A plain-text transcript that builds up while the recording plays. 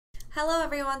Hello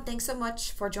everyone, thanks so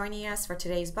much for joining us for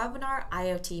today's webinar,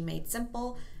 IoT Made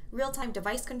Simple, Real-Time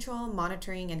Device Control,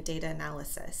 Monitoring, and Data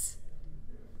Analysis.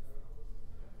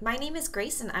 My name is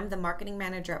Grace and I'm the Marketing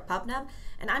Manager at PubNub,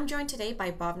 and I'm joined today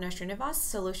by Bhavna Srinivas,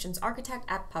 Solutions Architect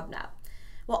at PubNub.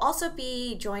 We'll also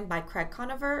be joined by Craig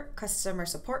Conover, Customer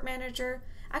Support Manager.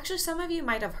 Actually, some of you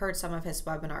might have heard some of his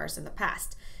webinars in the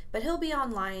past, but he'll be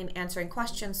online answering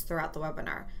questions throughout the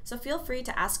webinar, so feel free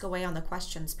to ask away on the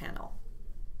questions panel.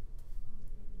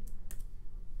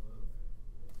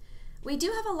 We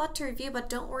do have a lot to review, but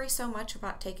don't worry so much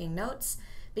about taking notes,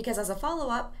 because as a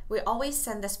follow-up, we always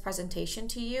send this presentation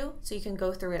to you so you can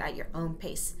go through it at your own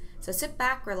pace. So sit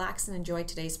back, relax, and enjoy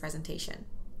today's presentation.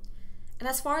 And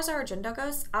as far as our agenda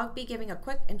goes, I'll be giving a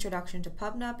quick introduction to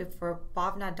PubNub before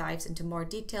Bhavna dives into more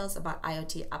details about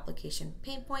IoT application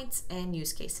pain points and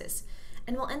use cases.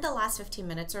 And we'll end the last 15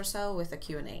 minutes or so with a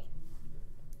Q&A.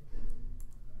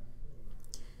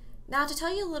 Now to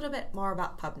tell you a little bit more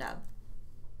about PubNub.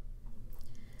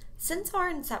 Since our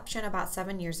inception about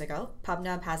 7 years ago,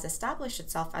 PubNub has established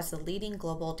itself as the leading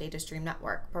global data stream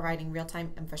network, providing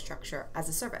real-time infrastructure as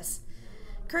a service.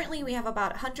 Currently, we have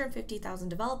about 150,000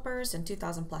 developers and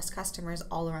 2,000 plus customers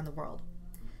all around the world.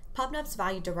 PubNub's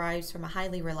value derives from a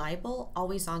highly reliable,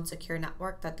 always-on secure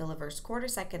network that delivers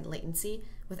quarter-second latency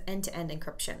with end-to-end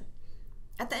encryption.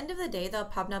 At the end of the day, though,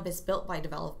 PubNub is built by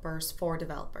developers for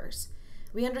developers.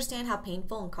 We understand how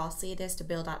painful and costly it is to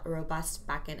build out a robust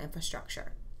back-end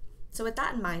infrastructure. So with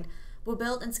that in mind, we'll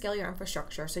build and scale your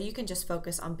infrastructure so you can just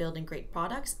focus on building great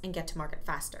products and get to market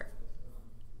faster.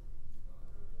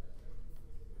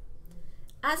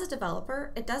 As a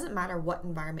developer, it doesn't matter what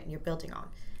environment you're building on.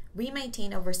 We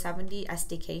maintain over 70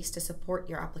 SDKs to support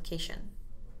your application.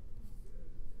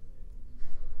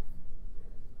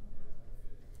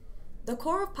 The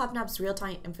core of PubNub's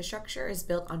real-time infrastructure is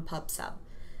built on PubSub.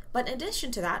 But in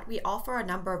addition to that, we offer a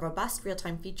number of robust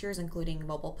real-time features, including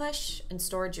mobile push and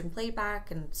storage and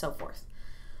playback and so forth.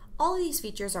 All of these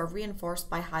features are reinforced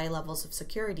by high levels of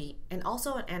security and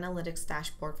also an analytics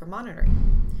dashboard for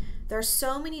monitoring. There are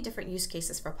so many different use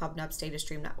cases for PubNub's data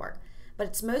stream network, but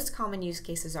its most common use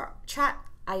cases are chat,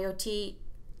 IoT,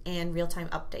 and real-time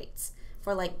updates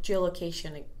for like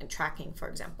geolocation and tracking, for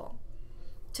example.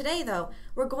 Today, though,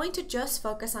 we're going to just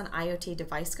focus on IoT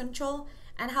device control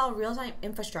and how real-time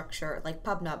infrastructure like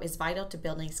PubNub is vital to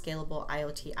building scalable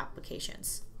IoT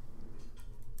applications.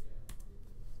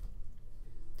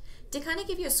 To kind of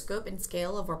give you a scope and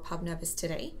scale of where PubNub is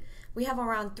today, we have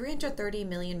around 330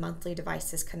 million monthly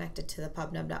devices connected to the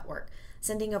PubNub network,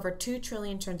 sending over 2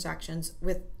 trillion transactions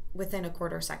within a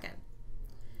quarter second.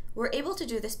 We're able to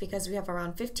do this because we have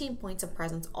around 15 points of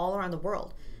presence all around the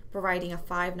world, providing a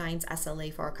 5 nines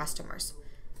SLA for our customers.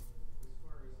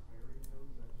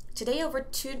 Today, over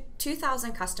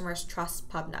 2,000 customers trust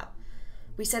PubNub.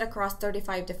 We sit across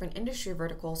 35 different industry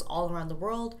verticals all around the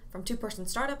world, from 2-person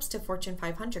startups to Fortune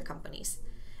 500 companies.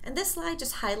 And this slide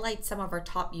just highlights some of our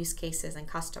top use cases and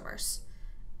customers.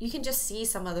 You can just see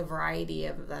some of the variety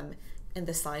of them in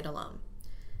this slide alone.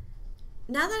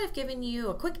 Now that I've given you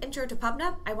a quick intro to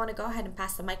PubNub, I want to go ahead and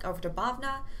pass the mic over to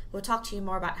Bhavna, who will talk to you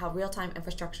more about how real-time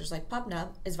infrastructures like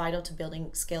PubNub is vital to building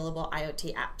scalable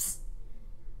IoT apps.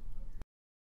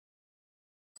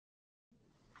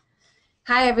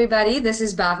 Hi everybody, this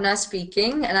is Bhavna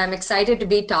speaking, and I'm excited to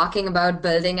be talking about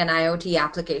building an IoT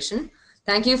application.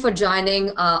 Thank you for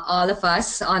joining all of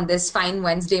us on this fine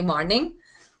Wednesday morning.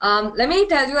 Let me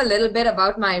tell you a little bit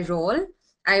about my role.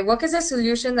 I work as a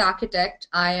solutions architect.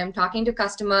 I am talking to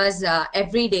customers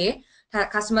every day,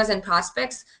 customers and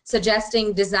prospects,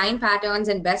 suggesting design patterns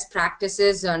and best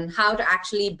practices on how to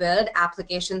actually build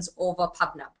applications over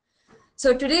PubNub.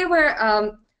 So today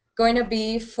we're going to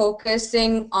be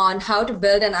focusing on how to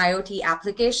build an IoT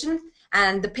application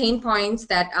and the pain points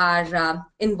that are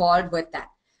involved with that.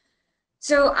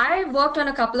 So I've worked on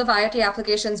a couple of IoT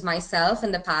applications myself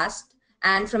in the past,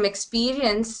 and from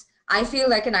experience, I feel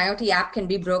like an IoT app can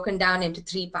be broken down into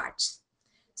 3 parts.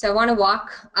 So I want to walk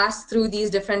us through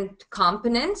these different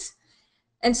components.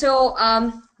 And so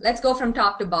let's go from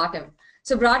top to bottom.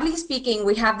 So broadly speaking,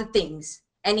 we have the things,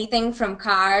 anything from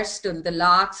cars to the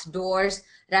locks, doors,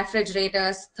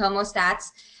 refrigerators, thermostats,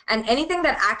 and anything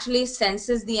that actually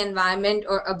senses the environment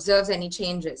or observes any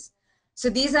changes. So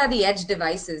these are the edge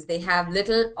devices. They have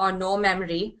little or no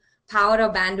memory, power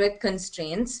or bandwidth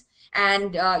constraints,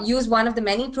 and use one of the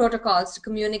many protocols to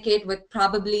communicate with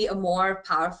probably a more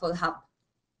powerful hub.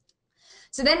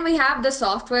 So then we have the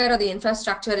software or the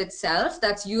infrastructure itself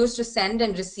that's used to send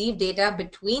and receive data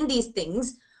between these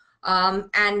things,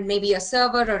 and maybe a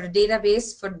server or a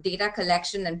database for data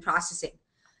collection and processing.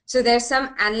 So there's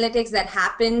some analytics that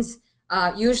happens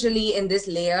usually in this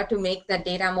layer to make the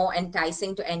data more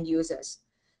enticing to end users.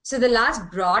 So the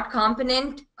last broad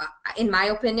component, in my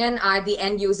opinion, are the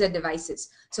end user devices.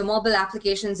 So mobile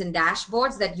applications and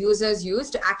dashboards that users use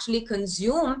to actually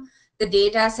consume the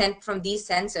data sent from these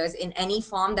sensors in any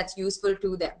form that's useful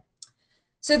to them.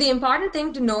 So the important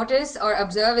thing to notice or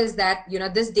observe is that,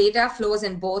 this data flows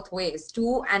in both ways,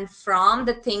 to and from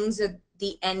the things of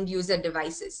the end user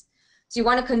devices. So you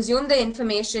want to consume the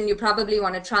information, you probably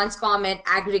want to transform it,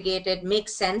 aggregate it, make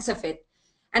sense of it,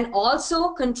 and also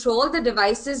control the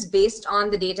devices based on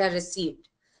the data received.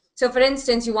 So for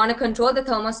instance, you want to control the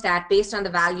thermostat based on the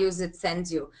values it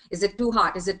sends you. Is it too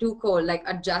hot? Is it too cold? Like,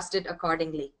 adjust it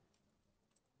accordingly.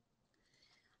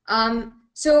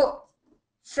 So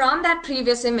from that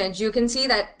previous image, you can see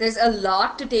that there's a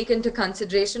lot to take into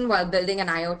consideration while building an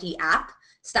IoT app,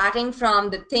 starting from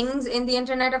the things in the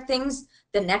Internet of Things,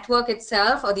 the network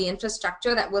itself or the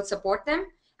infrastructure that will support them,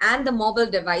 and the mobile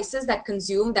devices that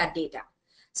consume that data.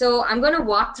 So I'm going to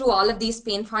walk through all of these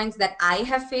pain points that I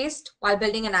have faced while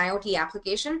building an IoT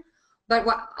application, but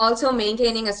also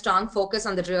maintaining a strong focus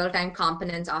on the real-time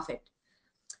components of it.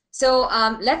 So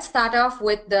let's start off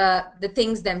with the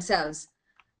things themselves.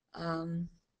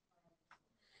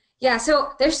 Yeah,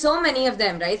 so there's so many of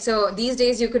them, right? So these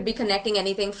days you could be connecting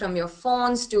anything from your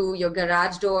phones to your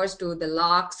garage doors to the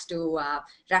locks to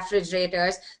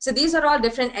refrigerators. So these are all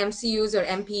different MCUs or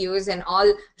MPUs and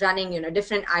all running,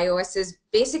 different iOSs,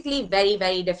 basically very,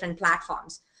 very different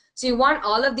platforms. So you want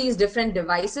all of these different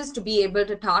devices to be able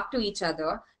to talk to each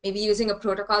other, maybe using a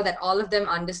protocol that all of them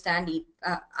understand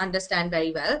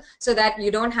very well, so that you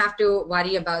don't have to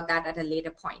worry about that at a later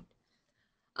point.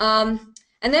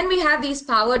 And then we have these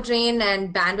power drain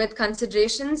and bandwidth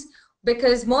considerations,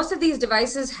 because most of these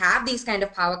devices have these kind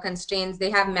of power constraints.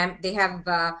 They're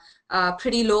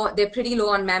pretty low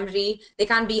on memory. They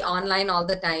can't be online all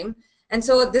the time. And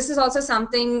so this is also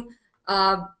something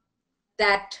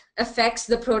that affects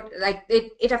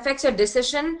it affects your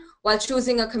decision while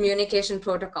choosing a communication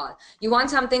protocol. You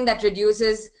want something that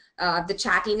reduces the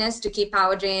chattiness to keep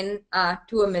power drain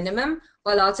to a minimum,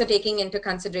 while also taking into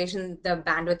consideration the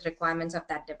bandwidth requirements of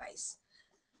that device.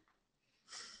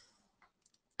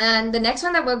 And the next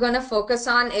one that we're going to focus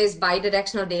on is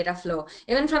bidirectional data flow.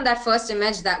 Even from that first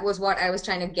image, that was what I was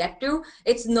trying to get to.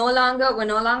 We're no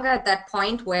longer at that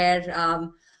point where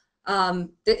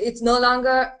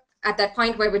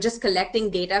we're just collecting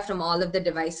data from all of the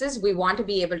devices. We want to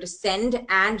be able to send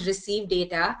and receive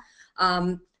data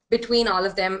between all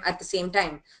of them at the same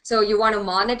time. So you want to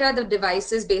monitor the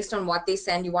devices based on what they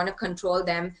send. You want to control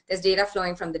them. There's data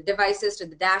flowing from the devices to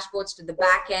the dashboards to the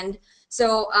back end.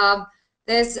 So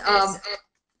there's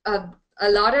a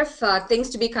lot of things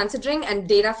to be considering, and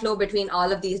data flow between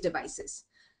all of these devices.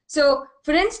 So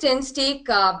for instance, take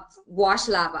wash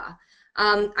lava.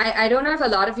 I don't know if a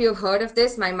lot of you have heard of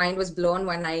this. My mind was blown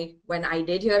when I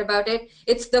did hear about it.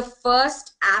 It's the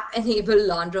first app-enabled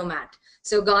laundromat.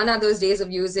 So gone are those days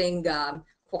of using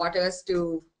quarters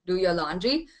to do your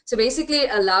laundry. So basically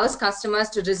it allows customers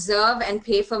to reserve and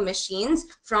pay for machines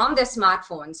from their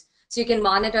smartphones. So you can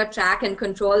monitor, track, and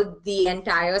control the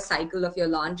entire cycle of your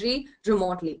laundry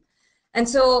remotely. And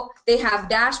so they have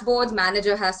dashboards.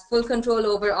 Manager has full control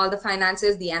over all the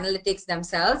finances, the analytics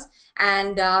themselves.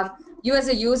 And you as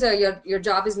a user, your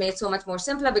job is made so much more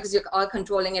simpler because you're all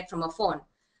controlling it from a phone.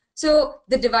 So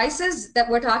the devices that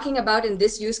we're talking about in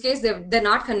this use case, they're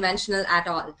not conventional at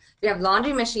all. We have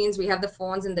laundry machines, we have the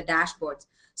phones and the dashboards.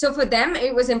 So for them,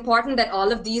 it was important that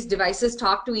all of these devices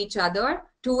talk to each other,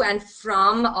 to and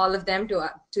from all of them to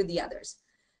the others.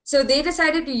 So they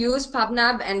decided to use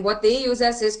PubNub, and what they use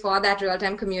us is for that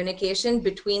real-time communication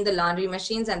between the laundry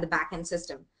machines and the backend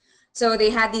system. So they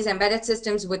had these embedded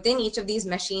systems within each of these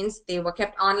machines. They were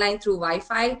kept online through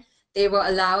Wi-Fi. They were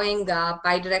allowing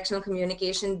bidirectional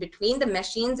communication between the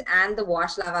machines and the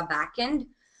wash lava backend.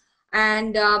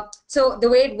 And so the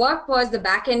way it worked was the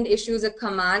backend issues a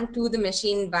command to the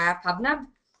machine via PubNub.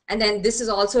 And then this is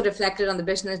also reflected on the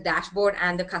business dashboard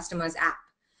and the customer's app.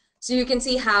 So you can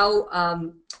see how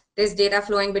there's data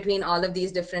flowing between all of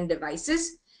these different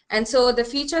devices. And so the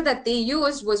feature that they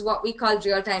used was what we call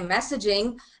real-time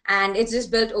messaging, and it's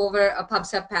just built over a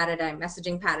PubSub paradigm,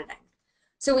 messaging paradigm.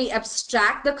 So we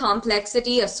abstract the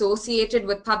complexity associated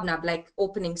with PubNub, like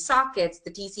opening sockets, the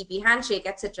TCP handshake,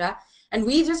 etc. And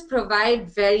we just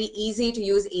provide very easy to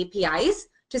use APIs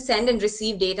to send and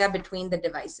receive data between the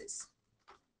devices.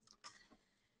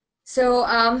 So,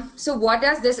 so what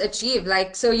does this achieve?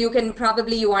 Like, so you can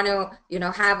probably, you want to,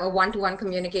 have a one-to-one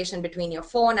communication between your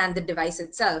phone and the device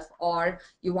itself, or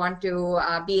you want to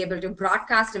be able to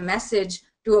broadcast a message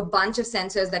to a bunch of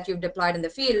sensors that you've deployed in the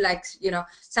field, like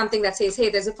something that says, hey,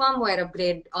 there's a firmware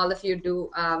upgrade. All of you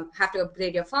do have to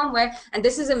upgrade your firmware, and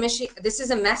this is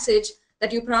a message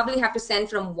that you probably have to send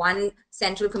from one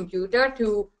central computer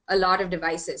to a lot of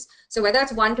devices. So whether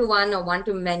it's one-to-one or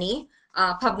one-to-many,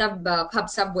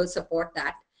 PubSub will support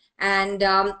that. And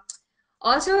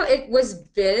also, it was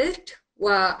built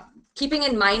keeping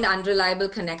in mind unreliable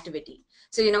connectivity.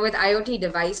 So, with IoT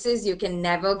devices, you can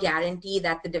never guarantee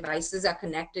that the devices are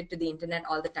connected to the internet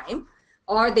all the time,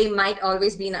 or they might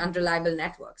always be in unreliable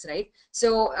networks, right?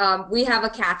 So we have a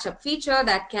catch-up feature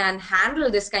that can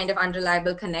handle this kind of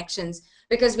unreliable connections,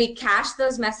 because we cache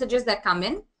those messages that come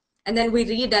in, and then we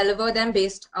re-deliver them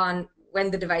based on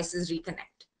when the devices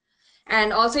reconnect.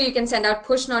 And also, you can send out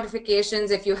push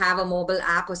notifications if you have a mobile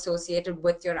app associated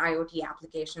with your IoT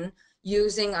application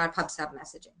using our PubSub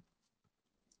messaging.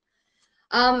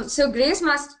 So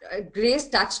Grace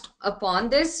touched upon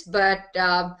this, but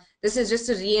this is just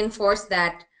to reinforce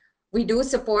that we do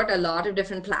support a lot of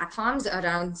different platforms,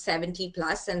 around 70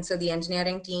 plus, and so the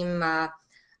engineering team,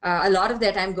 a lot of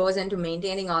their time goes into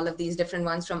maintaining all of these different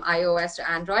ones, from iOS to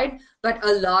Android, but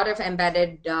a lot of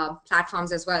embedded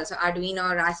platforms as well. So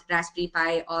Arduino, Raspberry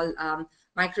Pi, all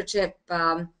microchip,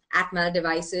 Atmel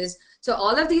devices. So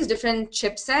all of these different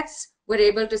chipsets we're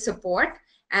able to support.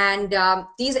 And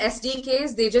these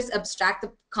SDKs, they just abstract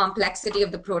the complexity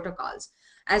of the protocols,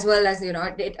 as well as,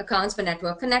 it accounts for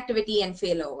network connectivity and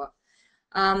failover.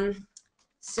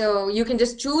 So you can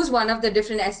just choose one of the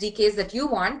different SDKs that you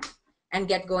want and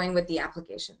get going with the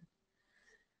application.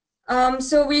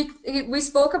 So we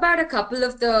spoke about a couple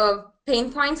of the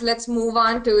pain points. Let's move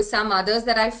on to some others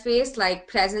that I faced, like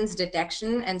presence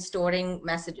detection and storing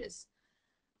messages.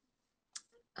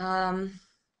 Let's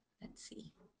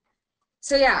see.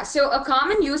 So yeah, so a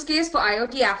common use case for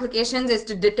IoT applications is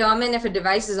to determine if a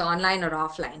device is online or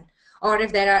offline, or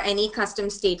if there are any custom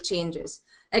state changes.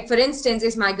 Like, for instance,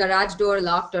 is my garage door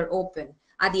locked or open?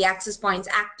 Are the access points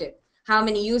active? How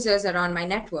many users are on my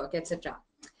network, etc.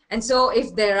 And so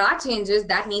if there are changes,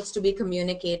 that needs to be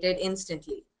communicated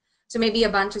instantly. So maybe a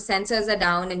bunch of sensors are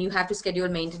down and you have to schedule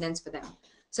maintenance for them.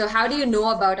 So how do you know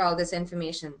about all this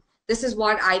information? This is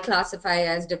what I classify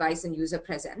as device and user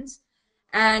presence.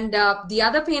 And the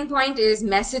other pain point is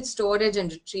message storage and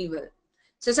retrieval.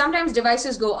 So sometimes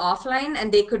devices go offline,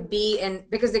 and they could be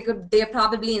because they're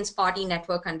probably in spotty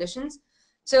network conditions.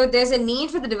 So there's a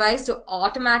need for the device to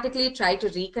automatically try to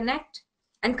reconnect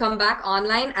and come back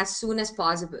online as soon as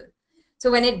possible. So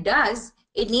when it does,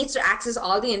 it needs to access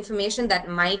all the information that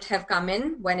might have come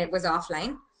in when it was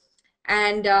offline.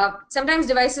 And sometimes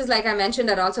devices, like I mentioned,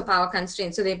 are also power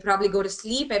constrained. So they probably go to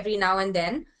sleep every now and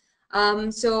then.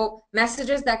 So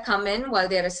messages that come in while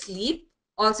they're asleep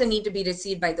also need to be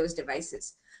received by those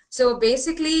devices. So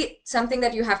basically, something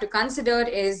that you have to consider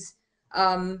is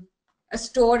a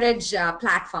storage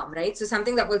platform, right? So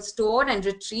something that will store and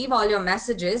retrieve all your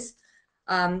messages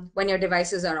when your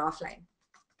devices are offline.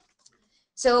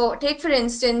 So take, for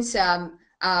instance,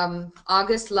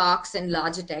 August Locks and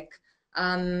Logitech.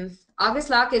 August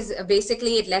Lock is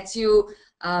basically, it lets you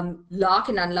lock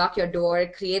and unlock your door.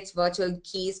 It creates virtual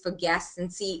keys for guests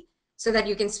and so that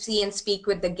you can see and speak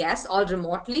with the guests all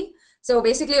remotely. So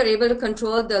basically, you're able to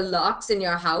control the locks in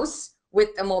your house with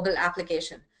a mobile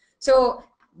application. So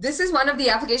this is one of the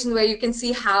applications where you can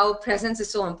see how presence is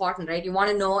so important, right? You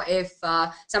want to know if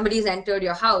somebody's entered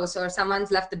your house or someone's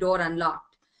left the door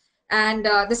unlocked. And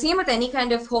the same with any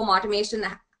kind of home automation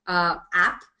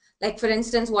app. Like, for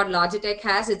instance, what Logitech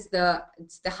has, it's the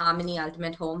Harmony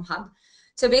Ultimate Home Hub.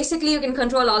 So basically, you can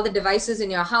control all the devices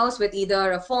in your house with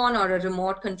either a phone or a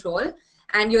remote control,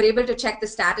 and you're able to check the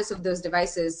status of those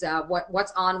devices,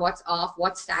 what's on, what's off,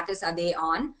 what status are they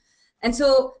on. And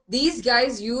so these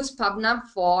guys use PubNub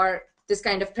for this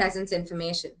kind of presence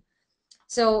information.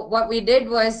 So what we did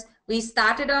was we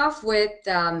started off with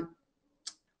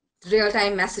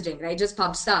real-time messaging, right? Just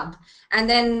PubSub. And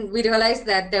then we realized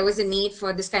that there was a need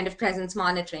for this kind of presence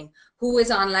monitoring. Who is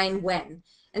online when?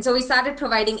 And so we started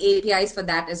providing APIs for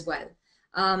that as well.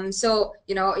 So,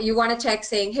 you want to check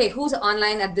saying, hey, who's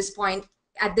online at this point,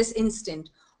 at this instant?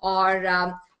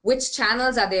 Or which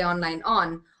channels are they online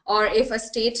on? Or if a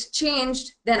state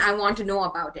changed, then I want to know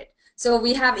about it. So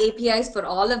we have APIs for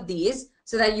all of these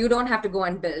so that you don't have to go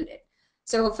and build it.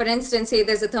 So for instance, say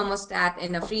there's a thermostat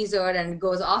in a freezer and it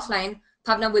goes offline,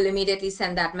 PubNub will immediately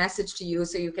send that message to you,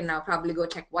 so you can now probably go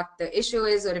check what the issue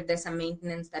is or if there's some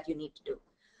maintenance that you need to do.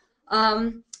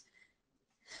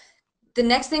 The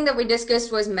next thing that we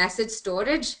discussed was message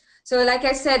storage. So like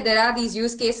I said, there are these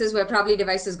use cases where probably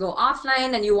devices go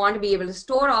offline and you want to be able to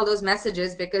store all those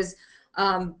messages because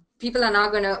people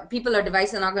or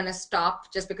devices are not gonna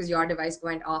stop just because your device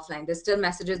went offline. There's still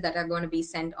messages that are going to be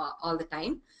sent all the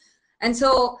time. And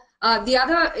so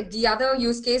the other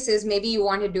use case is maybe you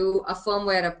want to do a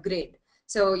firmware upgrade.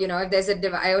 So if there's a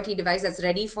IoT device that's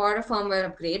ready for a firmware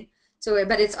upgrade,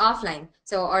 but it's offline,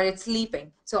 or it's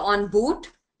sleeping. So on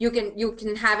boot, you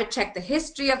can have it check the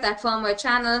history of that firmware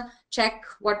channel, check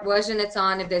what version it's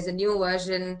on, if there's a new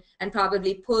version, and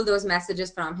probably pull those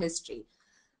messages from history.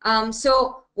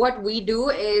 So what we do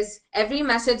is every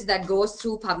message that goes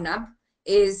through PubNub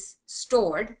is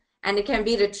stored, and it can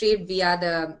be retrieved via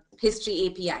the history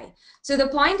API. So the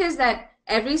point is that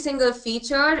every single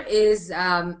feature is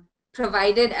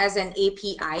provided as an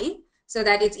API so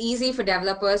that it's easy for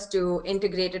developers to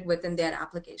integrate it within their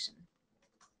application.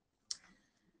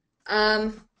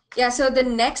 Yeah, so the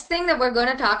next thing that we're going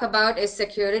to talk about is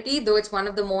security, though it's one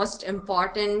of the most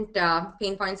important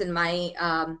pain points in my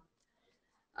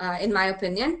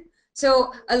opinion.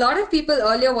 So a lot of people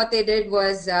earlier, what they did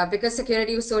was because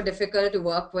security was so difficult to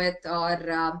work with,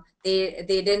 or they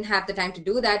didn't have the time to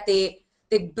do that, they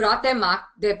brought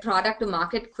their product to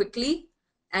market quickly,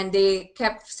 and they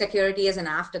kept security as an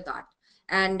afterthought.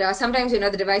 And sometimes, the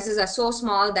devices are so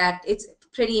small that it's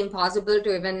pretty impossible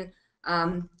to even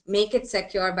make it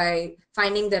secure by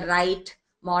finding the right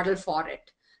model for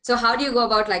it. So how do you go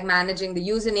about like managing the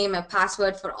username and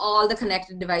password for all the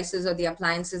connected devices or the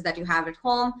appliances that you have at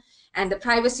home, and the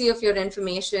privacy of your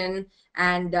information?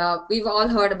 And we've all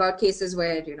heard about cases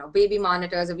where baby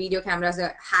monitors or video cameras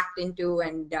are hacked into,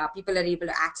 and people are able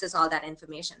to access all that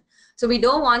information. So we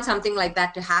don't want something like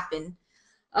that to happen.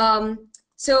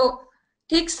 So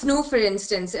take Snoo, for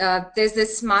instance. There's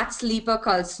this smart sleeper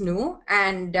called Snoo,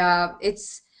 and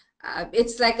it's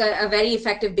like a very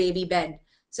effective baby bed.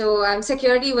 So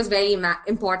security was very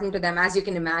important to them, as you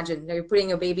can imagine. You're putting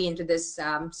your baby into this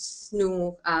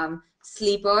Snoo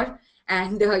sleeper,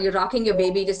 and you're rocking your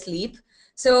baby to sleep.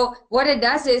 So what it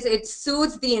does is it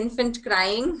soothes the infant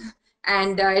crying,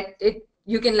 and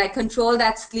you can like control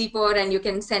that sleeper, and you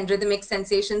can send rhythmic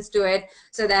sensations to it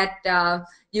so that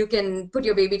you can put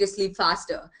your baby to sleep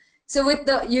faster. So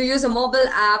you use a mobile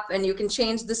app, and you can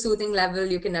change the soothing level,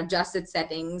 you can adjust its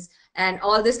settings, and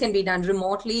all this can be done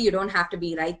remotely. You don't have to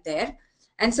be right there.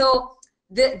 And so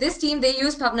this team, they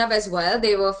use PubNub as well.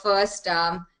 They were first,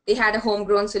 they had a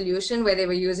homegrown solution where they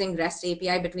were using REST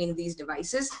API between these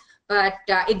devices, but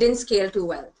it didn't scale too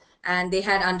well, and they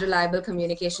had unreliable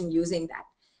communication using that.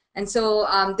 And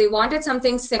so they wanted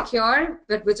something secure,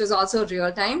 but which was also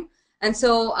real time. And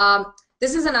so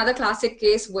this is another classic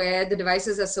case where the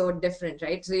devices are so different,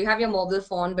 right? So you have your mobile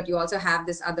phone, but you also have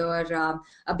this other,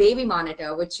 a baby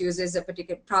monitor, which uses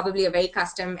probably a very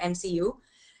custom MCU.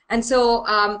 And so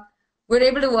we're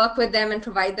able to work with them and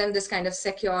provide them this kind of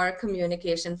secure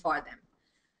communication for them.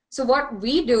 So what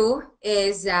we do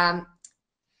is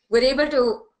we're able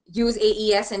to use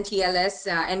AES and TLS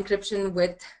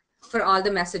encryption for all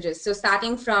the messages. So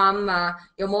starting from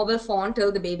your mobile phone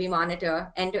till the baby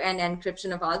monitor, end-to-end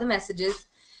encryption of all the messages.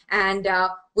 And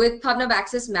with PubNub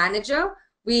Access Manager,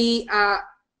 we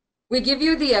give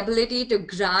you the ability to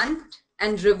grant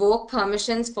and revoke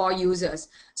permissions for users.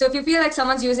 So if you feel like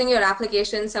someone's using your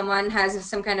application, someone has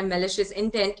some kind of malicious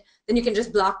intent, then you can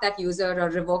just block that user or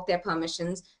revoke their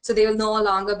permissions. So they will no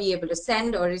longer be able to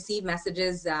send or receive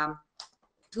messages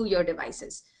to your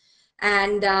devices.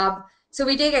 And so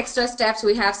we take extra steps.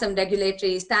 We have some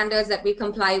regulatory standards that we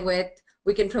comply with.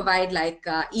 We can provide like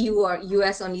EU or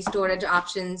US only storage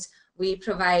options. We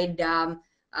provide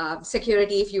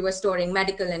security if you were storing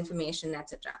medical information,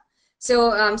 etc.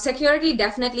 So security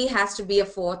definitely has to be a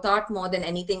forethought more than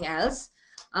anything else.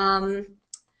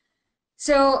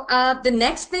 So the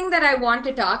next thing that I want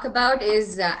to talk about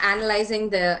is analyzing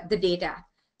the data.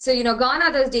 So, gone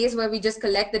are those days where we just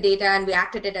collect the data and we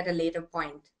act at it at a later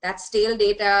point. That's stale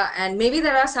data, and maybe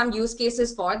there are some use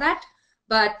cases for that,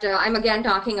 but I'm again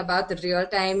talking about the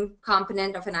real-time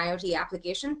component of an IoT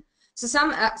application. So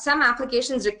some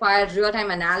applications require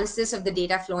real-time analysis of the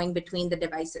data flowing between the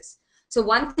devices. So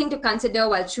one thing to consider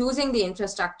while choosing the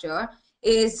infrastructure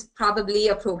is probably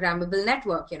a programmable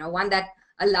network, one that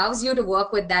allows you to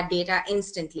work with that data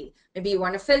instantly. Maybe you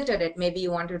want to filter it, maybe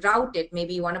you want to route it,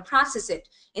 maybe you want to process it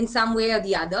in some way or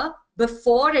the other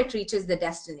before it reaches the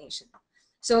destination.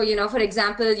 So, for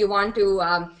example, you want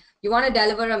to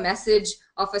deliver a message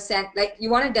of you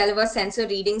want to deliver sensor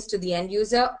readings to the end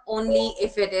user only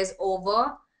if it is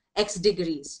over X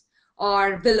degrees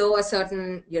or below a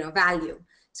certain value.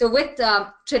 So with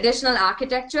traditional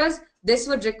architectures, this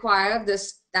would require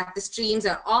that the streams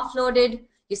are offloaded.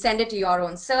 You send it to your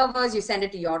own servers, you send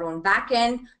it to your own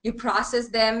backend, you process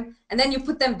them, and then you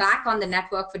put them back on the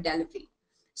network for delivery.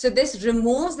 So this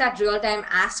removes that real-time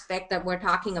aspect that we're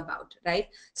talking about, right?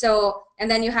 So, and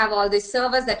then you have all these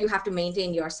servers that you have to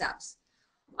maintain yourselves.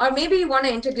 Or maybe you want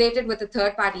to integrate it with a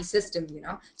third-party system,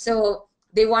 So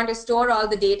they want to store all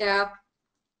the data.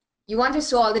 You want to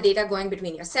store all the data going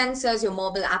between your sensors, your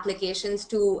mobile applications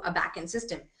to a backend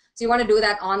system. So you want to do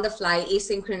that on the fly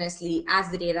asynchronously as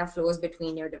the data flows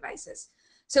between your devices.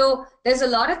 So there's a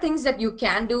lot of things that you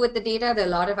can do with the data. There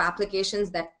are a lot of applications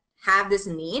that have this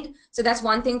need. So that's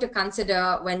one thing to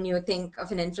consider when you think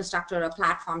of an infrastructure or a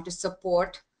platform to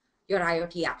support your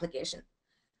IoT application.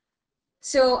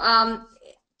 So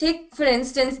take, for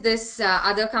instance, this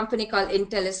other company called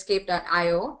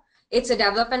IntelliScape.io. It's a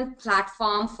development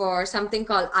platform for something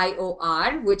called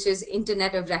IOR, which is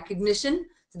Internet of Recognition.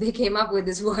 So they came up with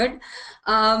this word.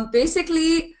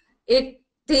 Basically,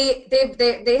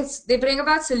 they bring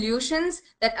about solutions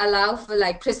that allow for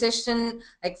like precision,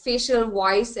 like facial,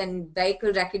 voice, and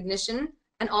vehicle recognition,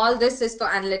 and all this is for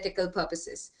analytical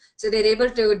purposes. So they're able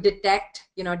to detect,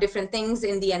 different things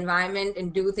in the environment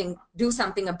and do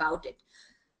something about it.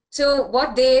 So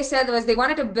what they said was they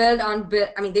wanted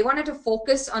to they wanted to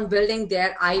focus on building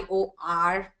their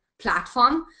IOR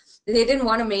platform. They didn't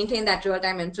want to maintain that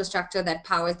real-time infrastructure that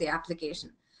powers the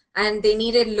application. And they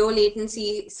needed low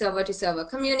latency server-to-server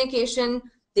communication.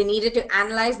 They needed to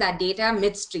analyze that data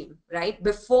midstream, right,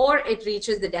 before it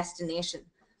reaches the destination.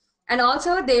 And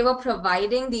also they were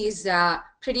providing these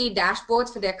pretty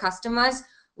dashboards for their customers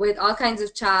with all kinds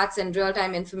of charts and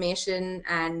real-time information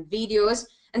and videos.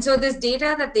 And so this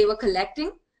data that they were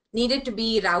collecting needed to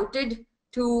be routed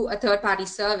to a third-party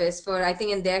service for, I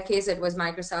think in their case, it was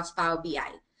Microsoft's Power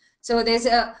BI. So these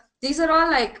are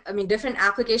all different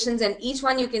applications, and each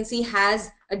one you can see has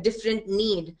a different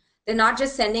need. They're not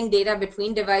just sending data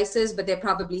between devices, but they're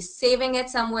probably saving it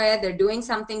somewhere. They're doing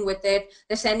something with it.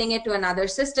 They're sending it to another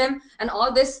system, and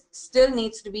all this still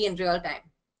needs to be in real time.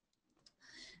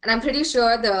 And I'm pretty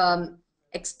sure the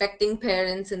expecting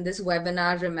parents in this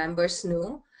webinar remember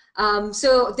Snoo.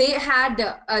 So they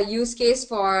had a use case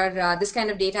for this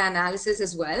kind of data analysis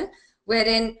as well,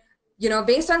 wherein,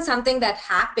 based on something that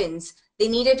happens, they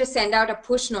needed to send out a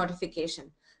push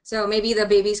notification. So maybe the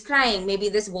baby's crying, maybe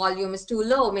this volume is too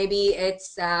low, maybe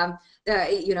it's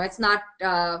it's not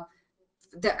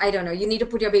I don't know, you need to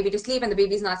put your baby to sleep and the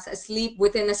baby's not asleep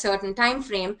within a certain time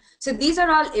frame. So these are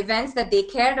all events that they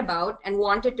cared about and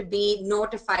wanted to be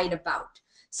notified about.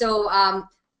 So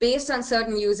based on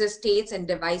certain user states and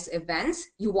device events,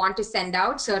 you want to send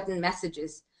out certain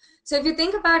messages. So if you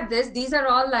think about this, these are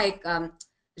all like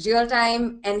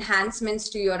real-time enhancements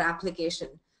to your application.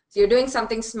 So you're doing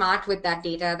something smart with that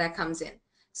data that comes in.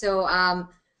 So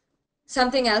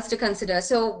something else to consider.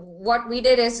 So what we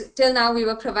did is, till now we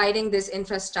were providing this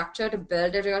infrastructure to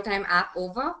build a real-time app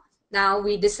over. Now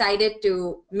we decided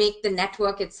to make the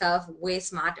network itself way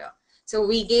smarter. So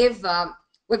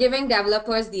we're giving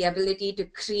developers the ability to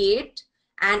create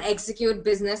and execute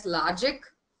business logic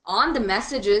on the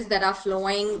messages that are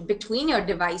flowing between your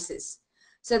devices,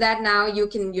 so that now you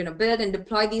can build and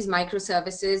deploy these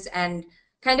microservices and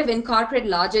kind of incorporate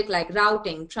logic like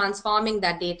routing, transforming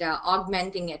that data,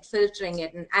 augmenting it, filtering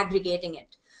it, and aggregating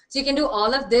it. So you can do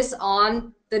all of this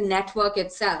on the network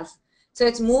itself. So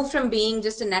it's moved from being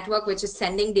just a network which is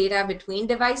sending data between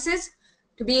devices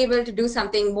to be able to do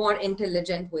something more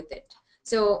intelligent with it.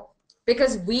 So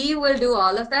because we will do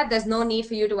all of that, there's no need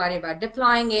for you to worry about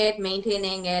deploying it,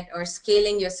 maintaining it, or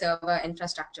scaling your server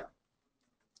infrastructure.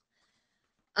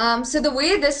 So the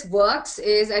way this works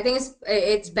is, I think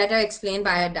it's better explained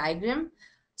by a diagram.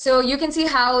 So you can see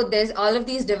how there's all of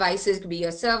these devices. It could be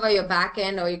your server, your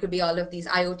backend, or it could be all of these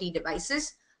IoT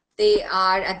devices. They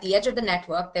are at the edge of the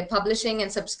network. They're publishing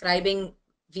and subscribing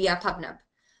via PubNub.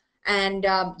 And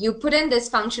you put in this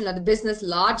function or the business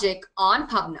logic on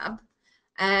PubNub.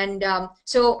 And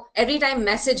so every time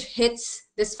message hits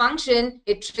this function,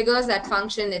 it triggers that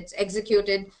function, it's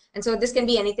executed. And so this can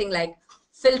be anything like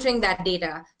filtering that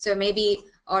data, so maybe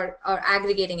or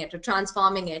aggregating it or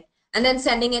transforming it, and then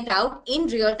sending it out in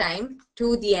real time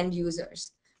to the end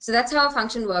users. So that's how a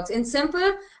function works. In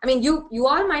simple, I mean, you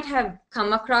all might have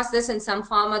come across this in some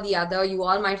form or the other. You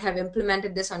all might have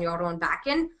implemented this on your own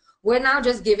backend. We're now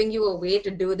just giving you a way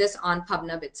to do this on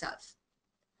PubNub itself.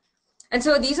 And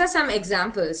so these are some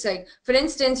examples. Like, for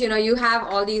instance, you have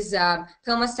all these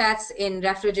thermostats in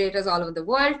refrigerators all over the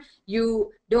world.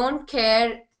 You don't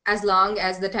care as long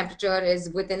as the temperature is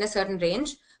within a certain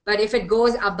range. But if it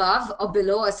goes above or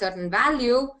below a certain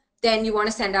value, then you want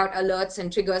to send out alerts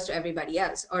and triggers to everybody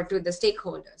else or to the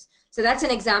stakeholders. So that's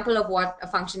an example of what a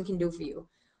function can do for you.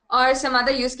 Or some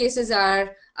other use cases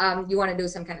are you want to do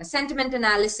some kind of sentiment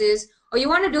analysis, or you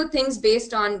want to do things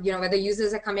based on, whether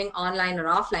users are coming online or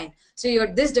offline. So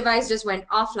this device just went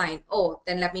offline. Oh,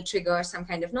 then let me trigger some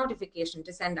kind of notification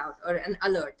to send out or an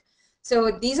alert.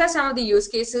 So these are some of the use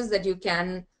cases that you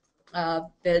can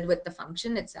build with the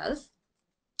function itself.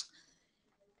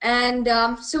 And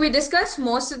so we discussed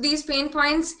most of these pain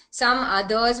points. Some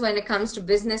others when it comes to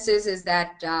businesses is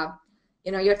that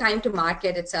your time to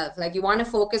market itself. Like you want to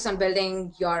focus on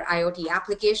building your IoT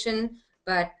application,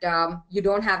 but you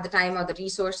don't have the time or the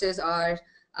resources, or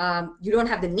you don't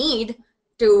have the need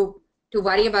to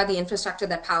worry about the infrastructure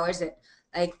that powers it.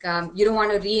 Like you don't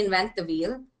want to reinvent the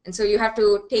wheel, and so you have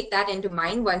to take that into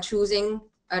mind when choosing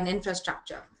an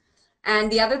infrastructure.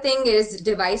 And the other thing is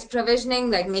device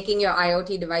provisioning, like making your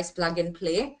IoT device plug and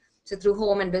play. So through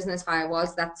home and business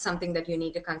firewalls, that's something that you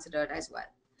need to consider as well.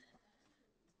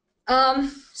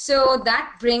 So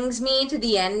that brings me to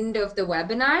the end of the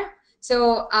webinar.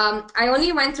 So I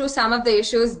only went through some of the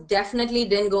issues, definitely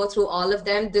didn't go through all of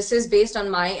them. This is based on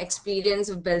my experience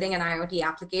of building an IoT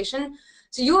application.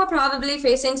 So you are probably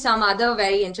facing some other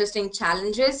very interesting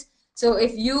challenges. So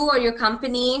if you or your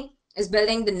company is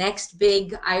building the next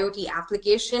big IoT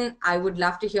application, I would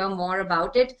love to hear more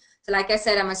about it. So like I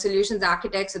said, I'm a solutions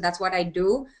architect, so that's what I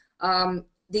do.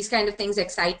 These kind of things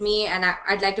excite me, and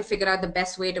I'd like to figure out the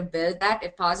best way to build that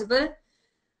if possible.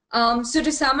 So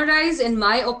to summarize, in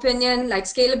my opinion, like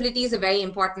scalability is a very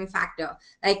important factor.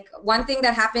 Like one thing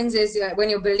that happens is when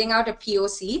you're building out a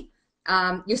POC,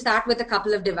 you start with a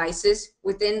couple of devices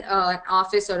within an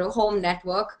office or a home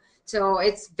network. So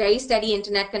it's very steady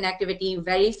internet connectivity,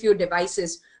 very few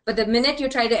devices. But the minute you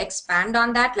try to expand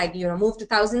on that, like move to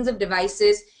thousands of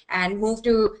devices and move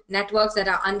to networks that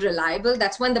are unreliable,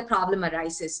 that's when the problem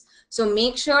arises. So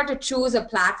make sure to choose a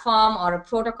platform or a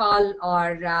protocol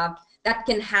or that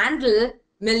can handle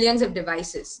millions of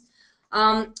devices.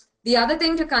 The other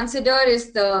thing to consider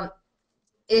is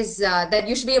that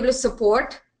you should be able to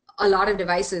support a lot of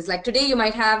devices. Like today you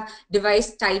might have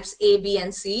device types A, B,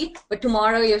 and C, but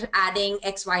tomorrow you're adding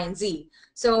X, Y, and Z.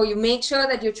 So you make sure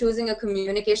that you're choosing a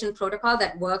communication protocol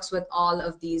that works with all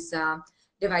of these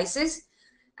devices.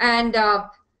 And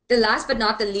the last but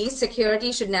not the least,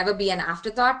 security should never be an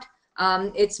afterthought.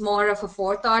 It's more of a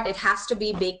forethought. It has to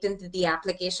be baked into the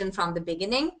application from the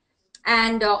beginning.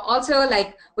 And also,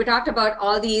 like we talked about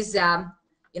all these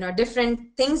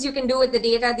different things you can do with the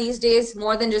data these days,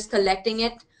 more than just collecting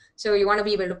it. So you want to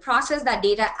be able to process that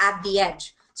data at the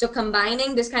edge. So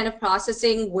combining this kind of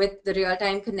processing with the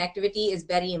real-time connectivity is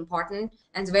very important,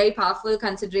 and it's a very powerful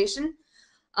consideration.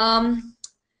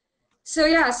 So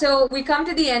yeah, so we come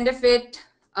to the end of it.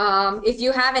 If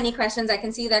you have any questions, I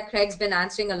can see that Craig's been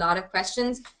answering a lot of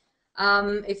questions.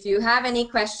 If you have any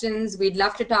questions, we'd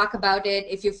love to talk about it.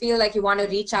 If you feel like you want to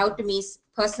reach out to me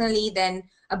personally, then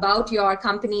about your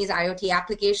company's IoT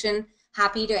application,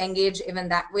 happy to engage even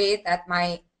that way. That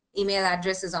my email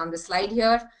address is on the slide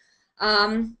here.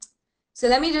 So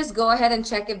let me just go ahead and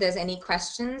check if there's any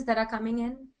questions that are coming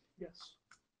in. Yes.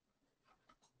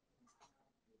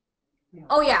 Yeah.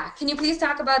 Oh yeah, can you please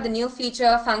talk about the new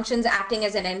feature, functions acting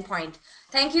as an endpoint?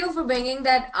 Thank you for bringing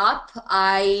that up.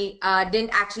 I didn't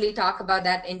actually talk about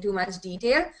that in too much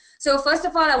detail. So first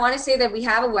of all, I want to say that we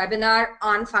have a webinar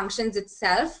on functions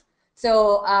itself.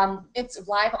 So it's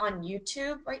live on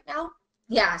YouTube right now.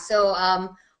 Yeah,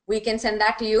 so we can send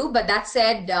that to you. But that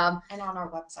said, and on our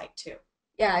website too.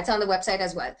 Yeah, it's on the website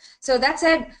as well. So that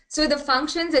said, so the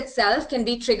functions itself can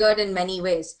be triggered in many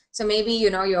ways. So maybe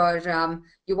you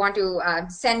want to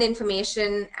send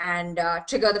information and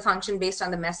trigger the function based on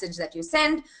the message that you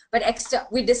send. But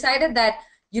we decided that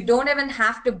you don't even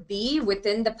have to be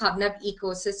within the PubNub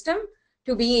ecosystem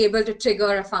to be able to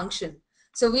trigger a function.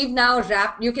 So we've now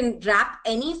you can wrap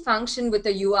any function with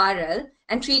a URL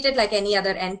and treat it like any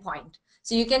other endpoint.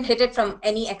 So you can hit it from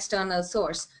any external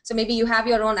source. So maybe you have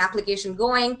your own application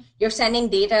going, you're sending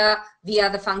data via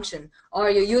the function,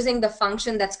 or you're using the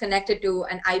function that's connected to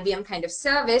an IBM kind of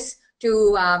service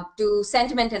to do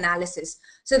sentiment analysis.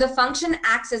 So the function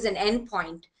acts as an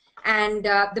endpoint. And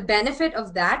the benefit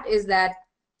of that is that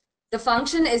the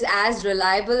function is as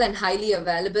reliable and highly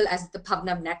available as the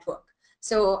PubNub network.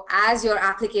 So as your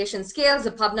application scales,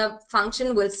 the PubNub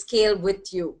function will scale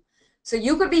with you. So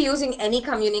you could be using any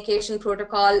communication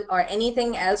protocol or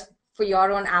anything else for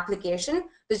your own application,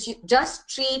 but you just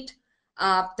treat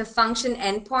the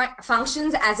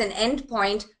functions as an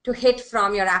endpoint to hit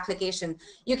from your application.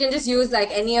 You can just use like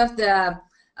any of the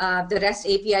REST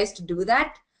APIs to do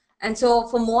that. And so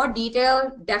for more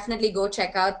detail, definitely go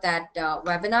check out that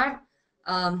webinar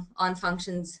on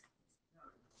functions.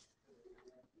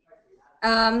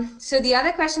 So the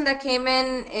other question that came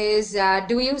in is,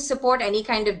 do you support any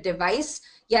kind of device?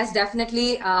 Yes,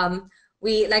 definitely.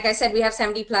 Like I said, we have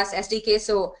 70 plus SDK,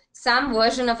 so some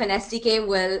version of an SDK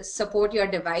will support your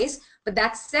device. But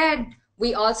that said,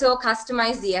 we also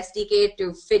customize the SDK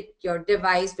to fit your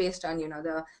device based on,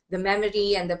 the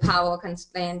memory and the power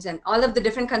constraints and all of the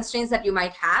different constraints that you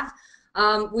might have.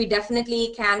 We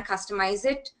definitely can customize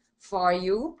it for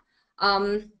you.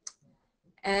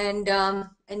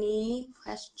 Any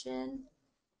question?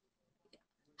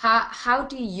 How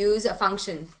to use a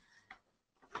function?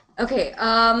 Okay,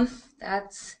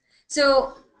 that's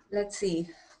so. Let's see.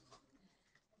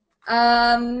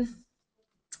 How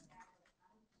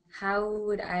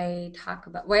would I talk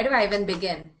about? Where do I even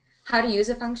begin? How to use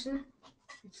a function?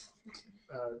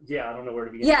 Yeah, I don't know where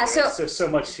to begin. Yeah, so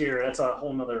much here. That's a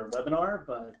whole nother webinar,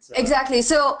 but exactly.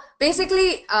 So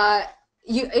basically,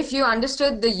 if you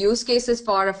understood the use cases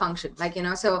for a function, like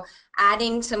so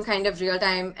adding some kind of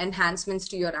real-time enhancements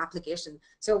to your application.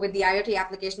 So with the IoT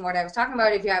application, what I was talking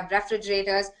about, if you have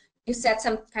refrigerators, you set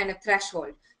some kind of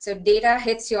threshold. So data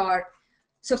hits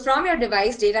so from your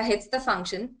device, data hits the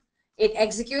function. It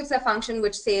executes the function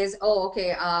which says, oh,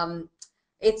 okay,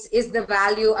 is the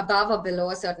value above or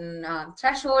below a certain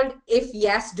threshold? If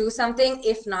yes, do something.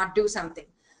 If not, do something.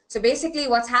 So basically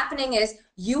what's happening is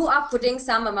you are putting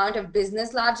some amount of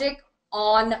business logic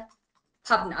on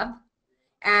PubNub,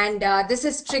 and this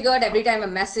is triggered every time a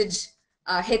message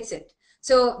hits it.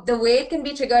 So the way it can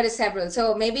be triggered is several.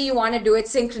 So maybe you want to do it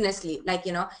synchronously, like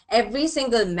every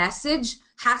single message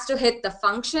has to hit the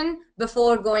function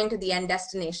before going to the end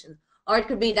destination. Or it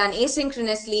could be done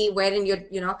asynchronously, wherein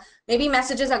maybe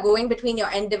messages are going between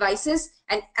your end devices,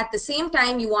 and at the same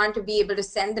time you want to be able to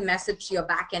send the message to your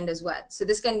backend as well. So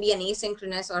this can be an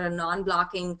asynchronous or a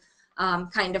non-blocking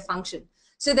kind of function.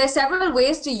 So there's several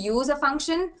ways to use a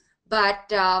function, but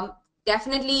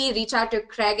definitely reach out to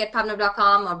Craig at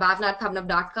PubNub.com or Bhavna at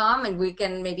PubNub.com, and we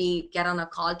can maybe get on a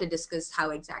call to discuss how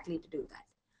exactly to do that.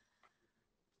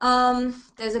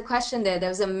 There's a question there.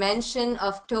 There's a mention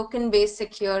of token-based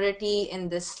security in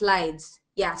the slides.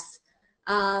 Yes.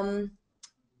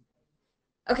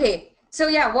 Okay. So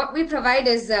yeah, what we provide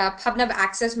is PubNub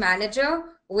Access Manager,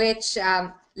 which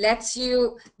gives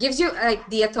you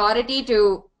the authority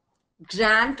to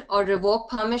grant or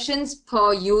revoke permissions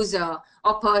per user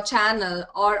or per channel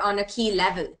or on a key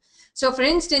level. So for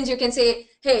instance, you can say,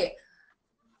 hey,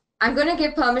 I'm going to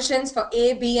give permissions for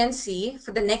A, B, and C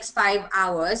for the next 5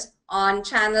 hours on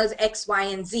channels X, Y,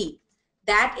 and Z.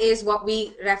 That is what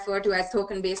we refer to as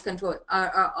token-based control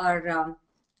or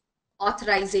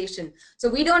authorization. So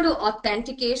we don't do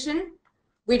authentication,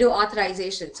 we do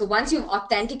authorization. So once you've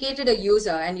authenticated a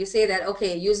user and you say that,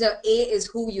 okay, user A is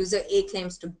who user A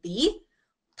claims to be,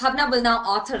 PubNub will now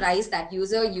authorize that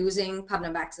user using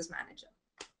PubNub Access Manager.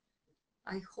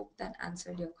 I hope that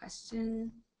answered your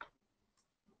question.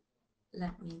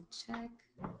 Let me check.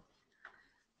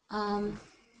 No,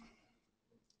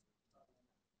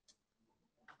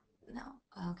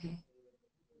 okay.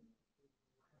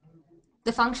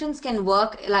 The functions can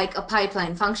work like a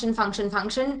pipeline, function, function,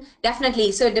 function,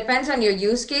 definitely. So it depends on your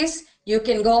use case. You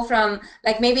can go from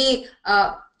like maybe,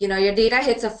 your data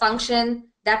hits a function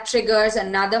that triggers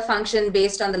another function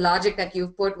based on the logic that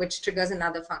you've put, which triggers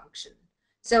another function.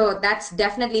 So that's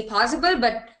definitely possible,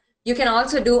 but you can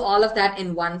also do all of that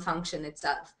in one function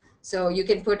itself. So you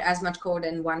can put as much code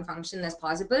in one function as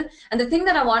possible. And the thing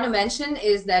that I want to mention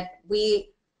is that you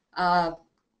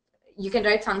can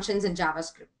write functions in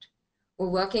JavaScript. We're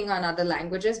working on other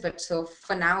languages, but so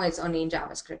for now it's only in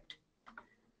JavaScript.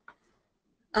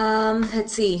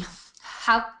 Let's see.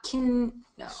 How can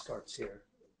no. Starts here.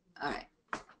 All right.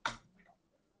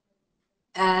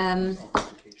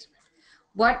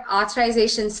 What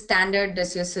authorization standard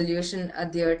does your solution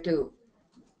adhere to?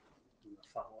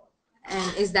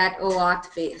 And is that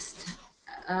OAuth based?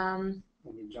 Let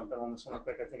me jump in on this one real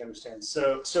quick. I think I understand.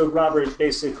 So Robert,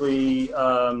 basically,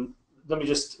 let me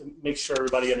just make sure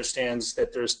everybody understands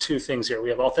that there's two things here. We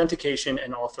have authentication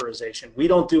and authorization. We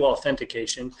don't do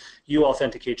authentication. You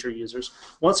authenticate your users.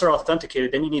 Once they're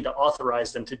authenticated, then you need to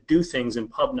authorize them to do things in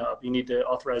PubNub. You need to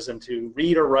authorize them to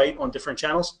read or write on different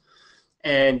channels.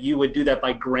 And you would do that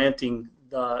by granting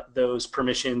those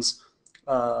permissions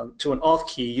to an auth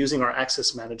key using our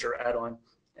Access Manager add-on.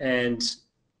 And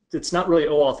it's not really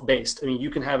OAuth based. I mean, you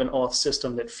can have an auth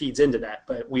system that feeds into that,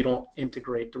 but we don't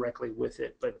integrate directly with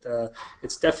it. But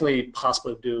it's definitely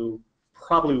possible to do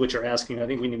probably what you're asking. I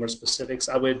think we need more specifics.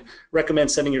 I would recommend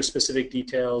sending your specific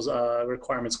details,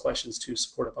 requirements, questions to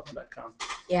support@pubnub.com.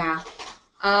 Yeah.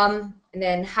 And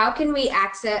then how can we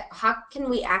access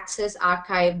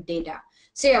archived data?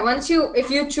 So yeah, if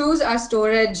you choose our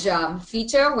storage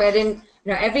feature, wherein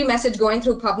every message going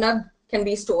through PubNub can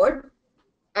be stored,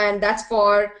 and that's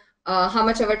for how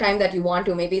much ever time that you want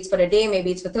to. Maybe it's for a day, maybe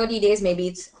it's for 30 days, maybe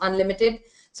it's unlimited.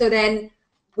 So then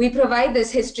we provide this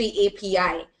history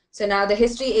API. So now the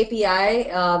history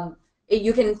API,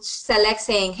 you can select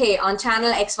saying, hey, on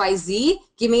channel XYZ,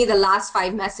 give me the last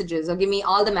 5 messages or give me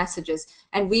all the messages,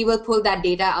 and we will pull that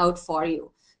data out for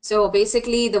you. So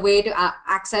basically the way to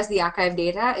access the archive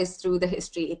data is through the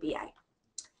history API.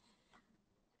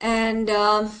 And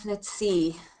let's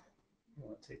see. You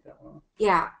want to take that one?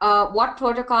 Yeah, what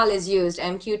protocol is used,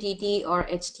 MQTT or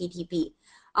HTTP?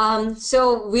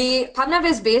 So PubNub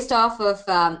is based off of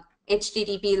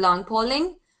HTTP long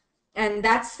polling. And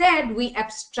that said, we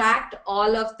abstract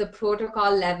all of the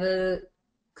protocol level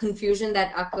confusion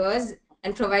that occurs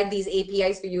and provide these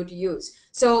APIs for you to use.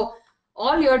 So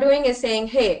all you're doing is saying,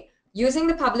 hey, using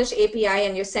the publish API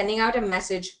and you're sending out a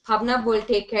message, PubNub will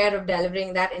take care of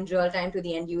delivering that in real time to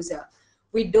the end user.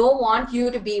 We don't want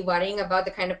you to be worrying about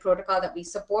the kind of protocol that we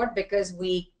support because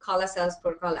we call ourselves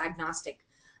protocol agnostic.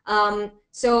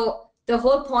 So the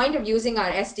whole point of using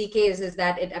our SDKs is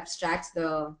that it abstracts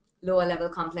the lower level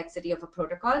complexity of a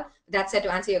protocol. That said,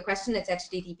 to answer your question, it's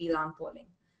HTTP long polling.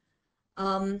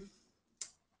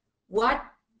 What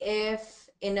if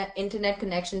in an internet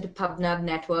connection to PubNub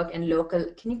network and local,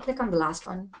 can you click on the last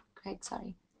one, Craig?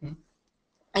 Sorry.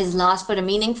 Is lost for a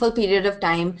meaningful period of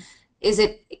time? Does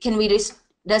it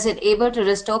able to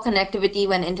restore connectivity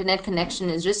when internet connection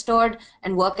is restored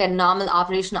and work at normal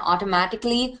operation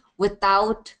automatically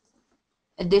without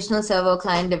additional server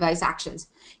client device actions?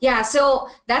 Yeah, so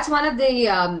that's one of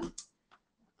the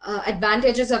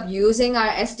advantages of using our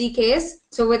SDKs.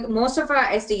 So with most of our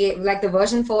SDK, like the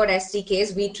version 4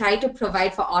 SDKs, we try to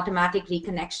provide for automatic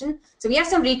reconnection. So we have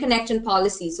some reconnection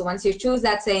policies. So once you choose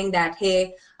that, saying that,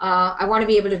 hey, I want to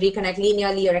be able to reconnect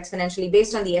linearly or exponentially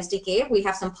based on the SDK, we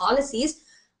have some policies.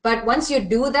 But once you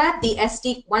do that,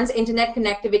 once internet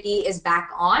connectivity is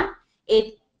back on,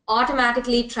 it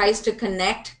automatically tries to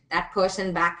connect that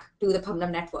person back to the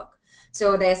PubNub network.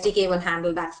 So the SDK will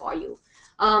handle that for you.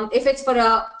 If it's for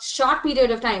a short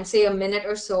period of time, say a minute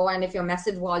or so, and if your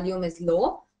message volume is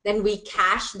low, then we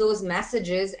cache those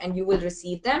messages and you will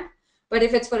receive them. But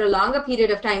if it's for a longer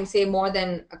period of time, say more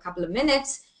than a couple of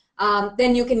minutes,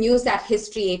 then you can use that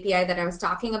history API that I was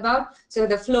talking about. So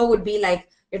the flow would be like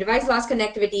your device lost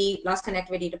connectivity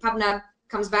to PubNub,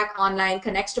 comes back online,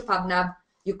 connects to PubNub.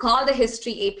 You call the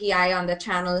history API on the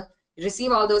channel, you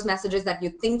receive all those messages that you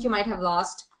think you might have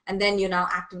lost, and then you now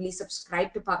actively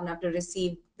subscribe to PubNub to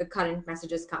receive the current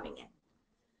messages coming in.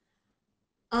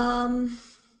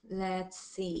 Let's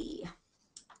see.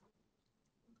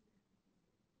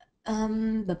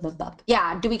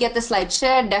 Yeah, do we get the slide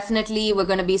shared? Definitely, we're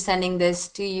going to be sending this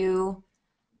to you.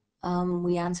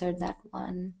 We answered that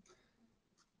one.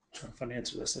 I'm trying to find an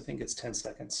answer to this. I think it's 10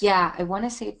 seconds. Yeah, I want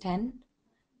to say 10.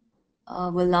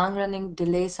 Will long-running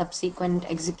delay subsequent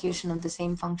execution of the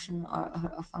same function or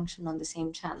a function on the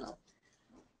same channel?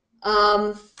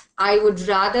 I would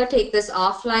rather take this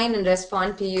offline and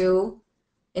respond to you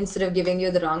instead of giving you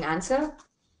the wrong answer.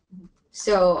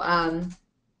 So,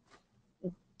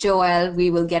 Joel,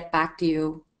 we will get back to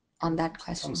you on that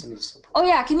question. Oh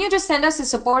yeah, can you just send us a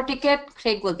support ticket?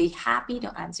 Craig will be happy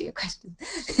to answer your question.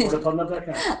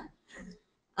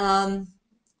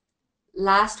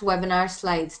 Last webinar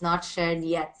slides not shared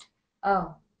yet.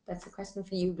 Oh, that's a question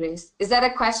for you, Grace. Is that a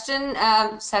question,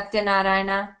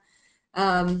 Satyanarayana?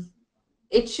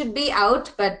 It should be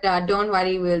out, but don't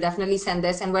worry, we'll definitely send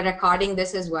this, and we're recording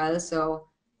this as well, so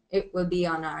it will be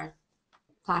on our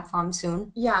platform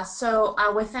soon. Yeah, so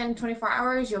within 24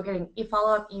 hours, you'll get a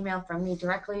follow-up email from me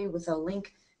directly with a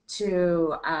link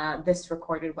to this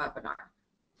recorded webinar.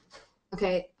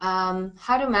 Okay,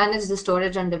 how to manage the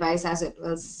storage on device as it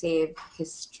will save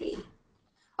history.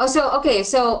 Oh,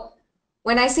 so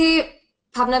when I say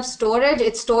PubNub storage,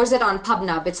 it stores it on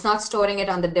PubNub. It's not storing it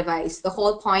on the device. The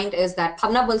whole point is that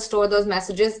PubNub will store those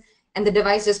messages and the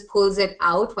device just pulls it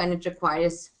out when it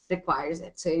requires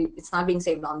it. So it's not being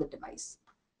saved on the device.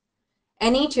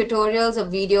 Any tutorials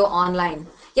of video online?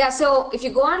 Yeah, so if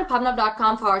you go on to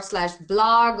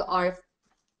pubnub.com/blog or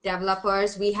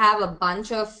developers, we have a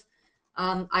bunch of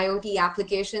IoT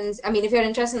applications. I mean, if you're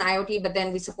interested in IoT, but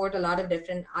then we support a lot of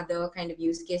different other kind of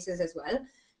use cases as well.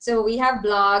 So we have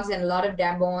blogs and a lot of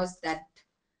demos that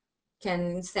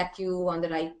can set you on the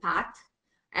right path.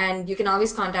 And you can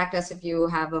always contact us if you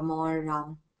have a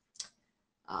more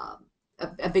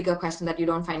a bigger question that you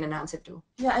don't find an answer to.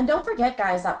 Yeah, and don't forget,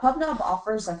 guys, that PubNub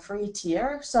offers a free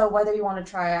tier. So whether you want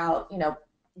to try out,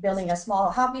 building a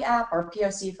small hobby app or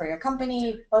POC for your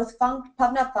company, both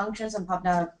PubNub Functions and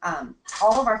PubNub,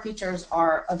 all of our features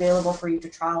are available for you to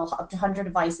trial up to 100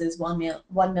 devices, 1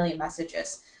 million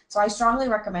messages. So I strongly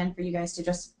recommend for you guys to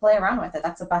just play around with it.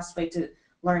 That's the best way to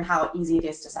learn how easy it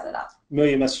is to set it up.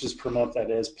 Million messages per month, that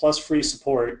is, plus free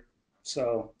support.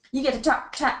 So you get to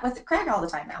chat with Craig all the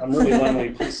time now. I'm really lonely.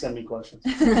 Please send me questions.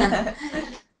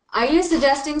 Are you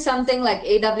suggesting something like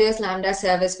AWS Lambda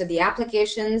service for the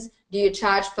applications? Do you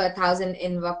charge per 1,000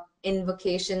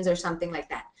 invocations or something like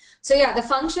that? So yeah, the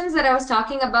functions that I was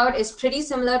talking about is pretty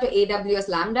similar to AWS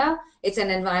Lambda. It's an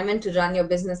environment to run your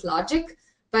business logic.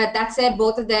 But that said,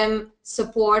 both of them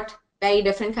support very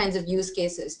different kinds of use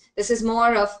cases. This is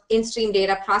more of in-stream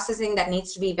data processing that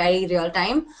needs to be very real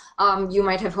time. You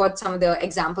might have heard some of the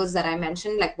examples that I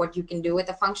mentioned, like what you can do with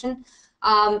a function.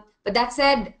 But that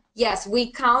said, yes,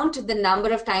 we count the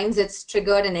number of times it's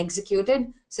triggered and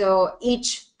executed. So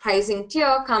each pricing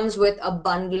tier comes with a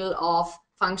bundle of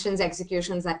functions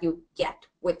executions that you get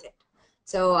with it.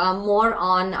 So more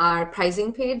on our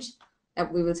pricing page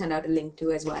that we will send out a link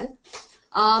to as well.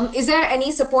 Is there any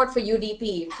support for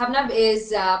UDP? PubNub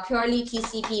is purely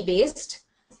TCP based.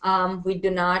 We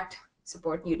do not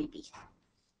support UDP.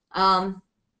 All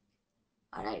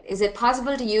right. Is it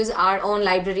possible to use our own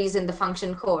libraries in the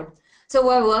function code? So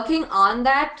we're working on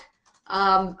that.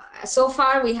 So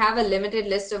far, we have a limited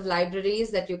list of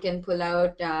libraries that you can pull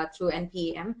out through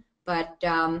NPM, but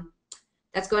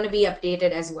that's going to be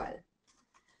updated as well.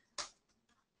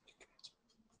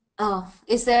 Oh,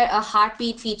 is there a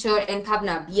heartbeat feature in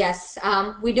PubNub? Yes,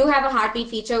 we do have a heartbeat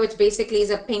feature, which basically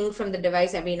is a ping from the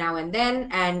device every now and then,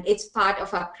 and it's part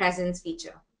of our presence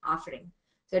feature offering.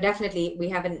 So definitely, we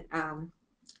have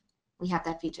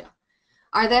that feature.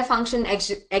 Are there function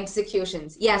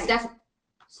executions? Yes, definitely.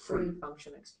 Free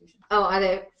function execution. Oh, are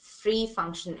there free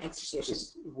function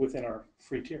executions? Just within our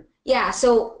free tier. Yeah,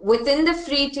 so within the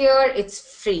free tier, it's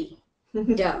free.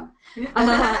 Duh.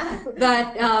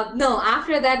 But no,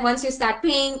 after that, once you start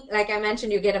paying, like I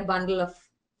mentioned, you get a bundle of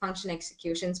function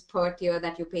executions per tier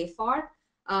that you pay for.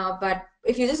 But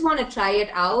if you just want to try it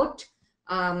out,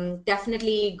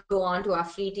 definitely go on to our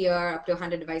free tier up to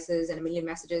 100 devices and 1 million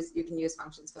messages. You can use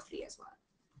functions for free as well.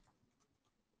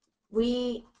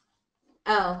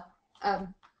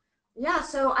 Yeah,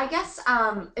 so I guess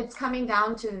it's coming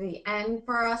down to the end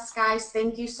for us, guys.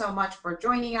 Thank you so much for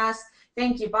joining us.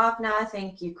 Thank you, Bhavna.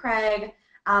 Thank you, Craig.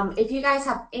 If you guys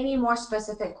have any more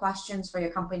specific questions for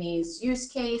your company's use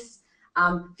case,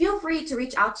 feel free to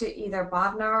reach out to either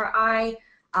Bhavna or I.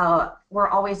 We're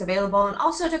always available, and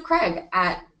also to Craig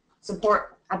at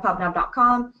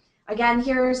support@pubnub.com. Again,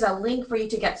 here's a link for you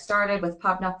to get started with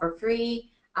PubNub for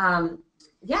free.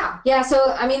 Yeah,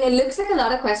 so I mean, it looks like a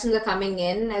lot of questions are coming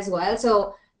in as well.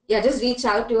 So yeah, just reach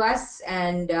out to us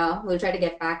and we'll try to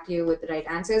get back to you with the right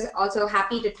answers. Also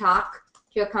happy to talk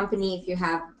to your company if you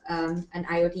have an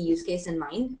IoT use case in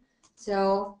mind.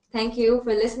 So thank you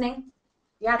for listening.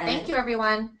 Yeah, thank you,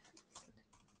 everyone.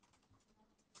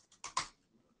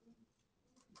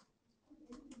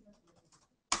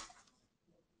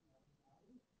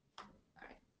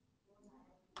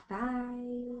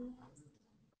 Bye.